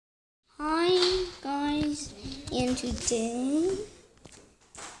And today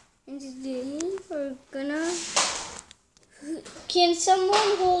we're gonna. Can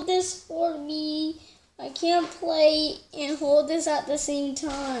someone hold this for me? I can't play and hold this at the same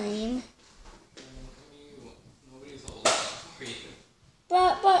time. Nobody's holding it for you.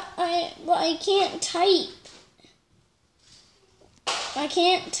 But I can't type. I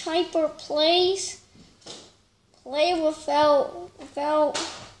can't type or play without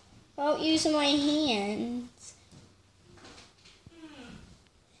using my hands.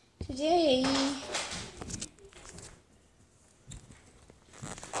 Today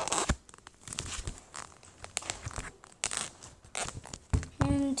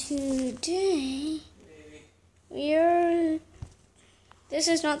this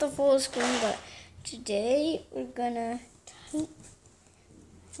is not the full screen, but today we're gonna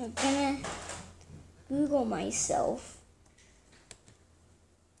Google myself.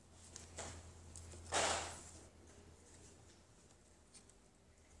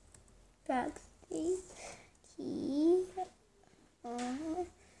 Backspace key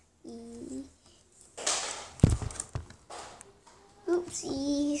E.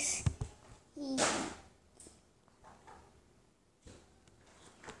 Oopsies. E.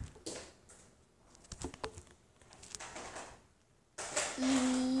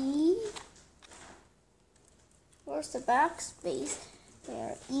 E. Where's the backspace?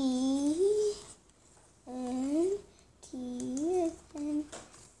 There. E. N. T. And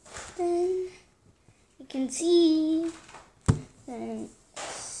then you can see. Then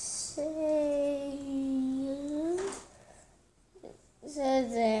say. So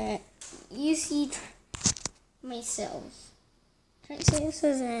that you see myself. Try to say this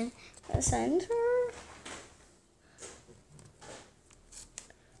is in the center.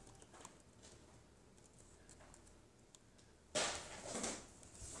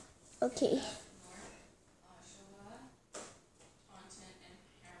 Okay.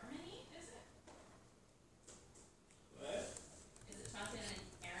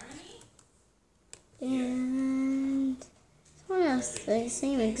 And someone else the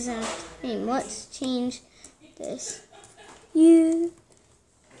same exact name. Let's change this. You.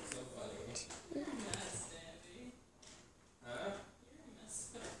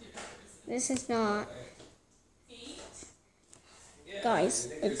 This is not. Guys,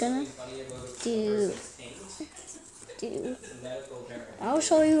 we're gonna do. I'll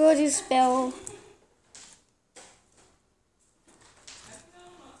show you how to spell.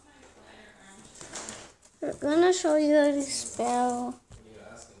 We're gonna show you how to spell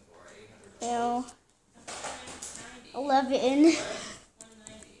 11.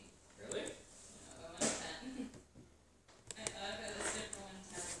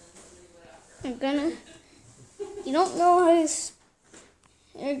 You don't know how to.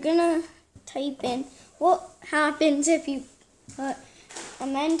 You're gonna type in what happens if you put a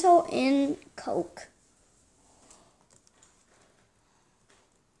mental in Coke.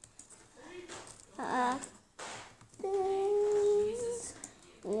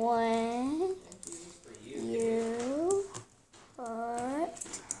 When you put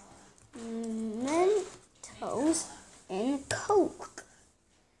Mentos in Coke.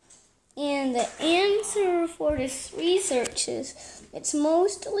 And the answer for this research is it's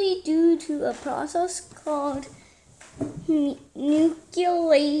mostly due to a process called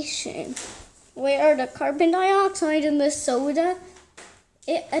nucleation, where the carbon dioxide in the soda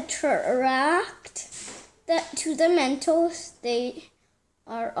it attracts that to the Mentos. They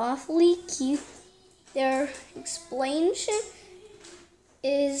are awfully cute. Their explanation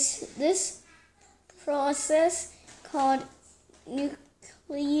is this process called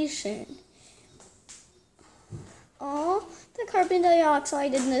nucleation. All the carbon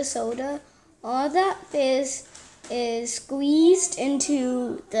dioxide in the soda, all that is squeezed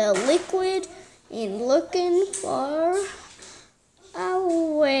into the liquid and looking for a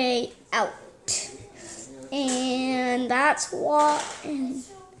way out. And that's why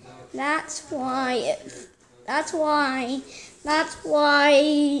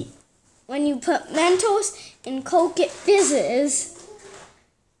when you put Mentos in Coke it fizzes.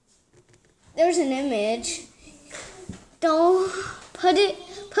 There's an image. Don't put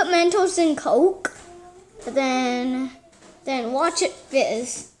Mentos in Coke, then watch it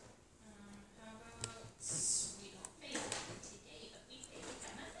fizz.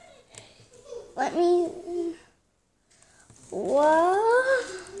 Let me.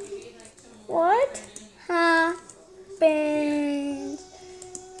 What happens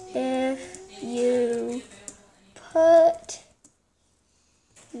if you put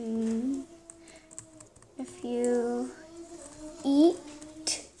if you eat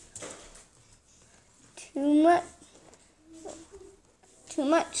too much too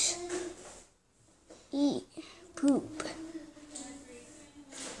much. Eat poop.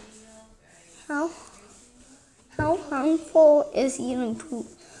 How harmful is eating poop?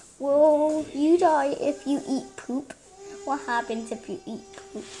 Will you die if you eat poop? What happens if you eat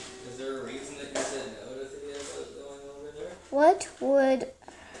poop? Is there a reason that you said no to the going over there? What would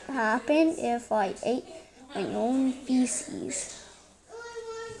happen if I ate my own feces?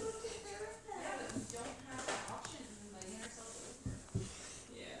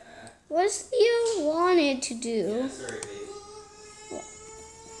 Yeah. What's Theo wanted to do? Yeah, sorry, babe.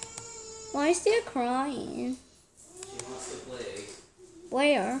 Why is Theo crying? She wants to play.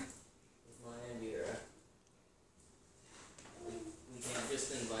 Where? With my Amira. We can't just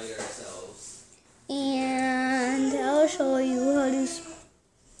invite ourselves. And I'll show you how to.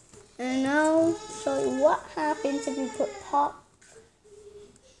 And I'll show you what happens if you put pop.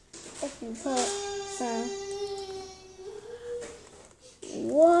 If you put some.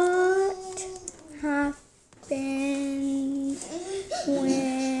 What happens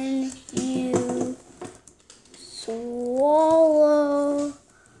when you swallow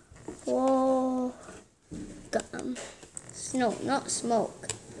gum? No, not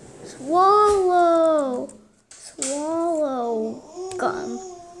smoke. Swallow gum.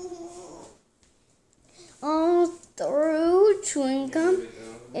 All through chewing gum,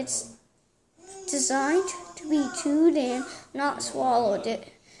 it's designed to be chewed and not swallowed.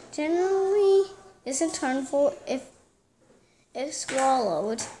 It generally isn't harmful if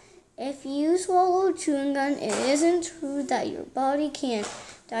swallowed. If you swallow chewing gum, it isn't true that your body can't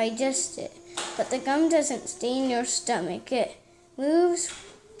digest it, but the gum doesn't stay in your stomach. It moves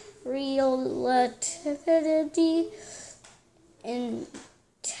relatively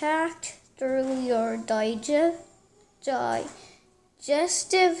intact through your digestive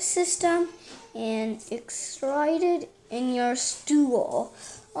system and excreted in your stool.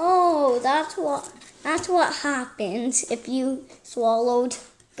 Oh, that's what happens if you swallowed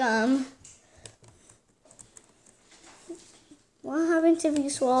gum. What happens if you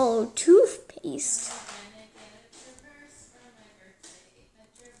swallow toothpaste?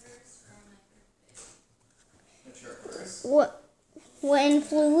 When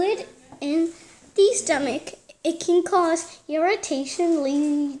fluid in the stomach, it can cause irritation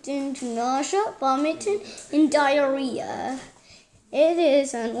leading to nausea, vomiting, and diarrhea. It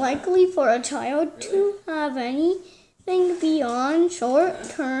is unlikely for a child to have anything beyond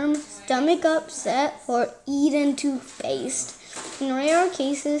short-term stomach upset for eating toothpaste. In rare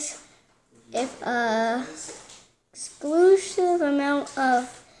cases, if an exclusive amount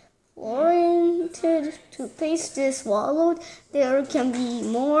of fluoridated toothpaste is swallowed, there can be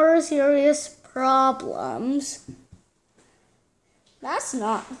more serious problems. That's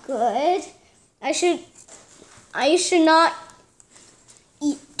not good. I should not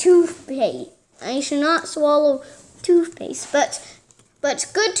eat toothpaste. I should not swallow toothpaste. But it's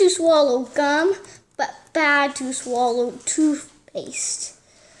good to swallow gum, but bad to swallow toothpaste.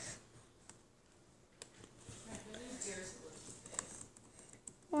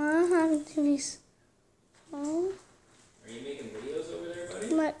 What happened to me? Oh. Are you making videos over there,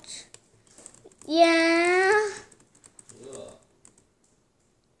 buddy? Much. Yeah. Ugh.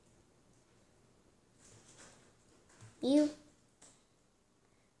 You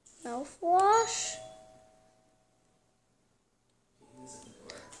mouthwash.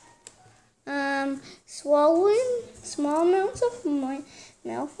 Swallowing small amounts of my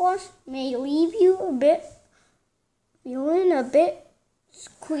mouthwash may leave you feeling a bit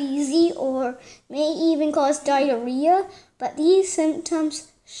queasy or may even cause diarrhea, but these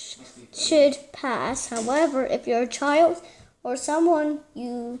symptoms should pass. However, if your child or someone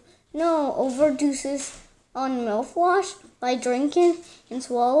you know overdoses on mouthwash by drinking and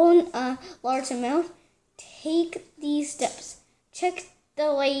swallowing a large amount, take these steps. Check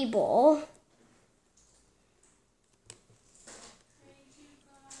the label.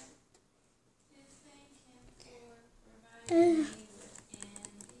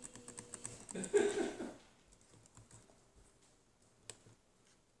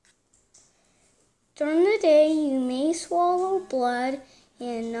 During the day, you may swallow blood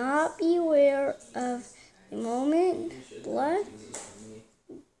and not be aware of the moment. Blood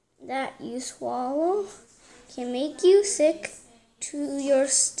that you swallow can make you sick to your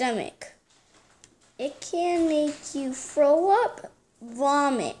stomach. It can make you throw up,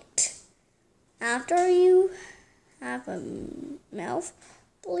 vomit. After you have a mouth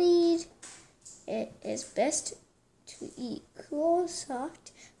bleed, it is best to eat cool,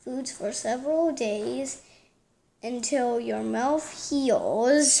 soft foods for several days until your mouth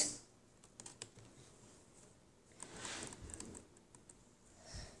heals.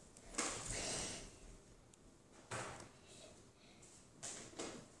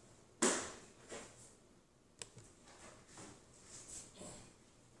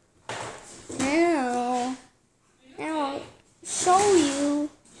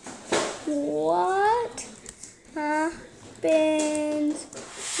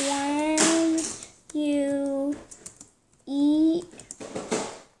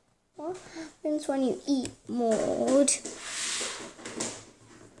 happens when you eat mold?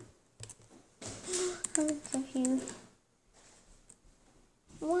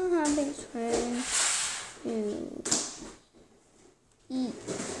 What happens when you eat?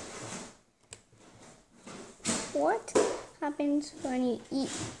 What happens when you eat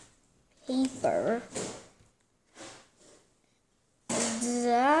paper?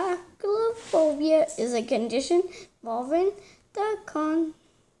 Xylophobia is a condition involving the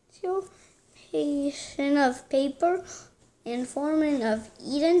constipation of paper and forming of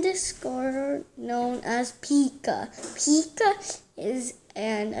eating disorder known as pica. Pica is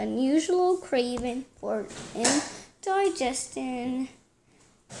an unusual craving for indigestion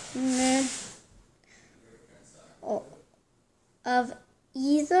of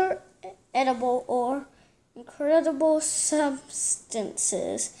either edible or incredible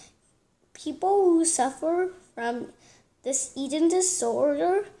substances. People who suffer from this eating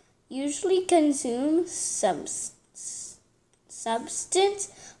disorder usually consume substance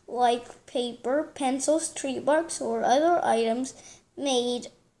like paper, pencils, tree barks, or other items made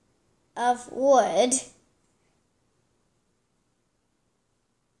of wood.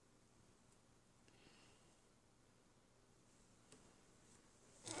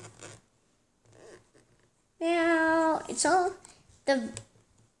 Now, it's all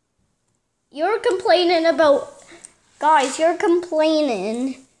you're complaining about, guys, you're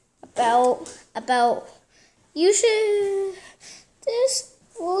complaining about you should, this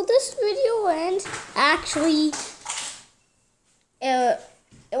video end? Actually, it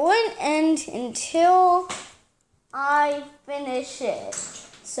wouldn't end until I finish it.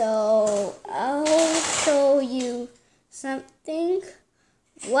 So, I'll show you something.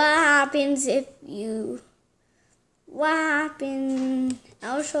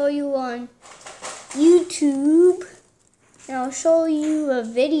 I'll show you on YouTube, and I'll show you a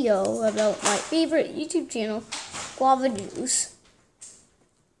video about my favorite YouTube channel, Guava Juice.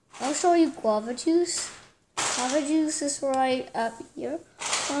 I'll show you Guava Juice. Guava Juice is right up here.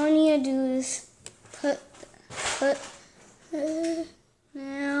 All I need to do is put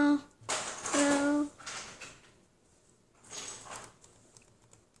now.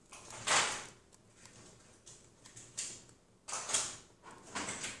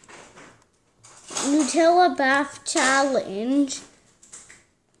 Nutella Bath Challenge.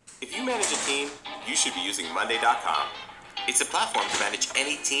 If you manage a team, you should be using Monday.com. It's a platform to manage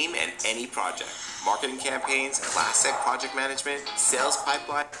any team and any project. Marketing campaigns, classic project management, sales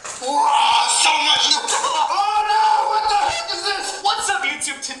pipeline. Wow, so much Nutella! Oh no! What the heck is this? What's up,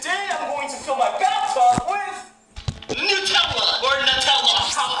 YouTube? Today I'm going to fill my bathtub with Nutella or Nutella,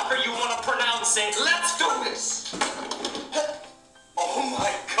 however you want to pronounce it. Let's do this. Oh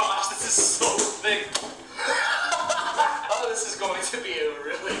my gosh, this is so thick. Oh, this is going to be a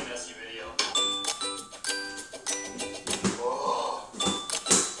really messy video. Oh.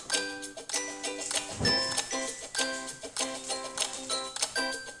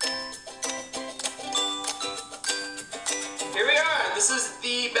 Here we are. This is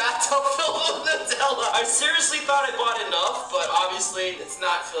the bathtub filled with Nutella. I seriously thought I bought enough, but obviously it's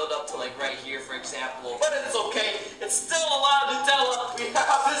not filled up to like right here, for example. But it's okay. It's still a lot of Nutella. We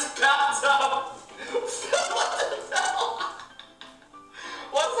have this bathtub filled with Nutella.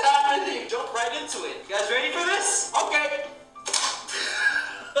 What's happening? Jump right into it. You guys ready for this? Okay.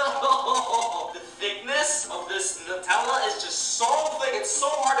 The thickness of this Nutella is just so thick. It's so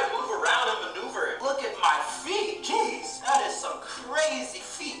hard to move around and maneuver. Look at my feet. Jeez, that is some crazy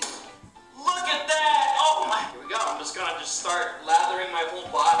feet. Look at that. Oh my. Here we go. I'm just gonna start lathering my whole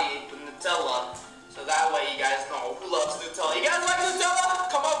body with Nutella. So that way you guys know who loves Nutella. You guys like Nutella?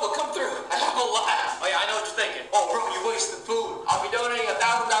 Come over, come through. I have a lot. Oh yeah, I know what you're thinking. Oh bro, you wasted food. I'll be donating $1,000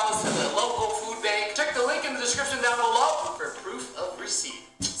 to the local food bank. Check the link in the description down below for proof of receipt.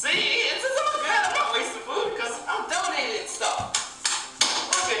 See, it's all good. I'm not wasting food because I'm donating stuff.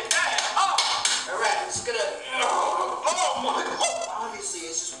 Look at that. Oh, all right. I'm just gonna. Oh my God.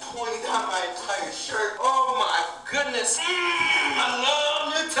 Obviously, it's just pouring down my entire shirt. Oh my goodness. I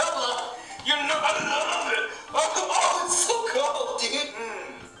love Nutella. You know I love it. Oh, it's so cold, dude.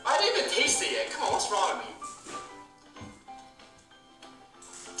 I didn't even taste it yet. Come on, what's wrong with me?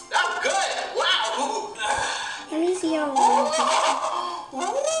 That's good. Wow. Let me see how long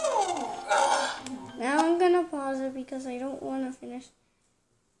Now I'm gonna pause it because I don't want to finish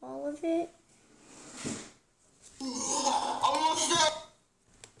all of it. Almost there.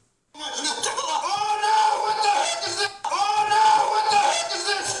 Oh no! What the heck is this? Oh no! What the heck is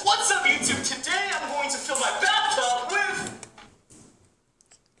this? What's up, YouTube? Today I'm going to fill my bathtub with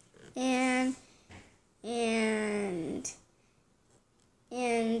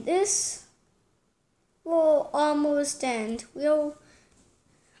and this will almost end.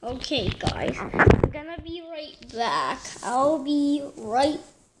 Okay, guys. I'm gonna be right back. I'll be right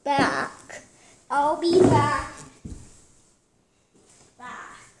back. I'll be back.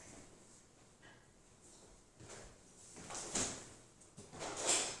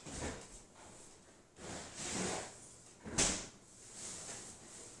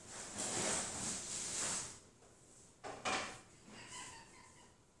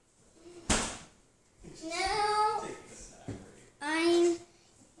 Now I'm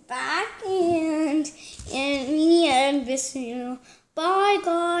back and me and Invisible. Bye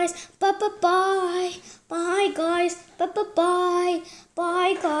guys. Bye bye bye. Bye guys. Bye bye bye.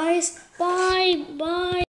 Bye guys. Bye bye.